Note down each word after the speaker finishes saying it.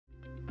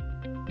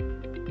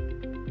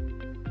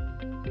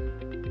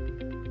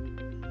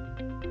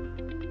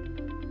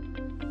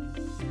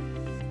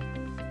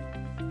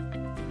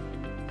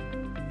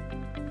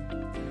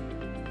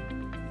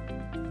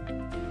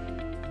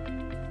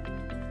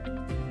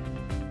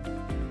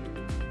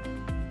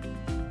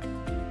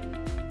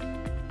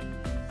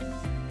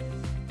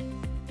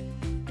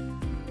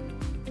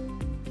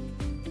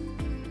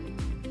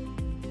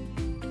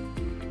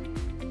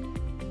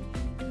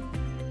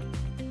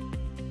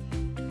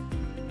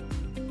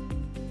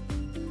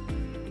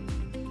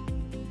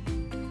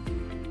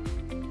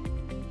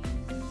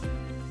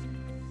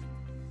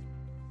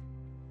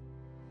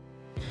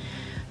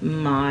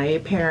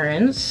My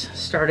parents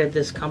started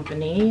this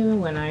company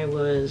when I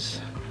was,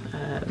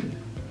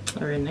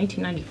 or in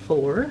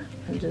 1994,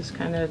 and just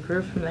kind of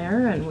grew from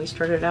there. And we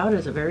started out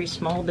as a very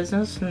small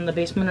business in the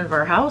basement of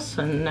our house,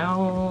 and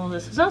now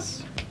this is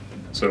us.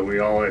 So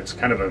it's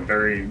kind of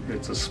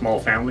it's a small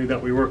family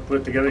that we work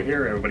with together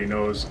here. Everybody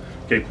knows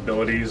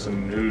capabilities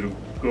and who to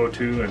go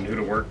to and who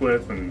to work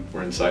with. And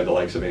we're inside the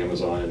likes of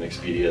Amazon and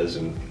Expedia's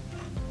and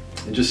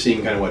just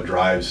seeing kind of what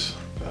drives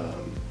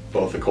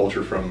both the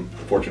culture from the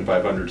Fortune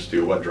 500s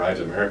to what drives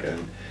America.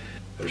 And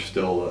there's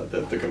still,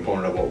 the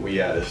component of what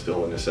we add is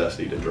still a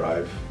necessity to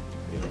drive,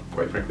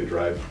 quite frankly,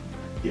 drive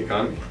the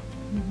economy.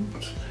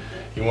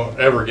 You won't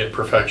ever get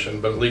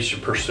perfection, but at least you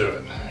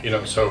pursue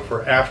it. So if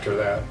we're after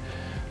that,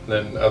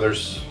 then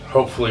others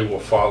hopefully will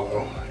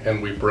follow, and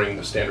we bring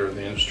the standard of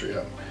the industry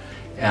up.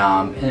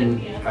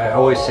 And I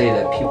always say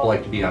that people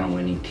like to be on a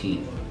winning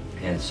team,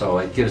 and so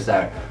it gives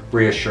that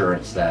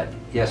reassurance that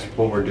yes,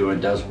 what we're doing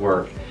does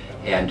work,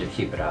 and to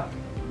keep it up.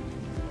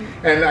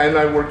 And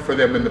I worked for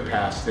them in the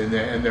past, and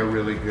they're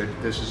really good.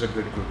 This is a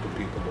good group of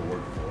people to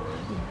work for.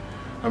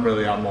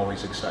 I'm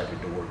always excited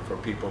to work for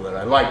people that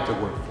I like to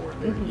work for.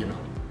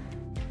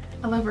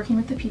 I love working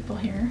with the people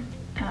here.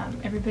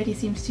 Everybody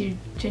seems to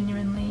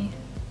genuinely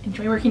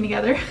enjoy working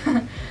together,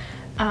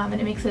 and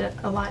it makes it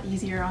a lot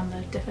easier on the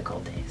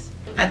difficult days.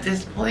 At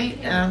this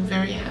point, I'm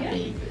very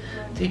happy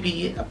to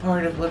be a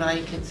part of what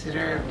I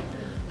consider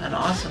an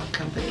awesome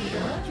company to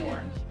work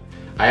for.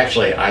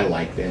 I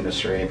like the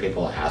industry.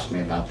 People ask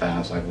me about that. I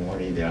was like, well, what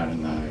are you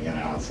doing? And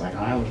it's like,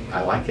 I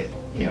like it.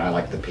 I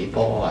like the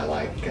people. I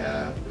like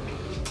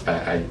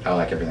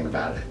everything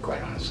about it,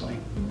 quite honestly.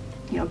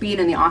 Being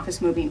in the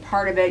office, moving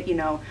part of it,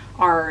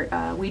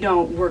 we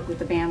don't work with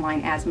the van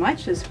line as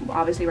much as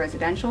obviously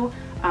residential,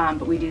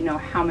 but we do know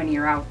how many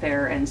are out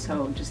there, and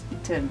so just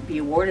to be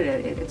awarded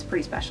it, it's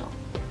pretty special.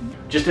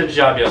 Just did a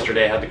job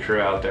yesterday, had the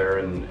crew out there,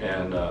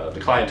 and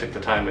the client took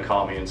the time to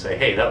call me and say,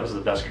 hey, that was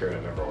the best crew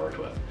I've ever worked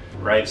with.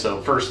 Right,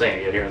 so first thing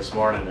I get here this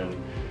morning and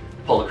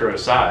pull the crew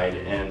aside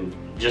and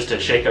just to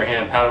shake their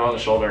hand, pat them on the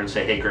shoulder and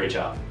say, hey, great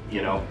job.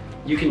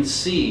 You can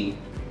see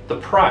the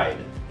pride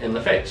in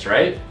the face,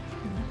 right?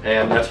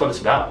 And that's what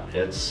it's about.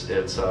 It's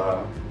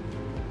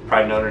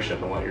pride and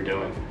ownership in what you're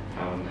doing.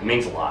 It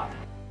means a lot.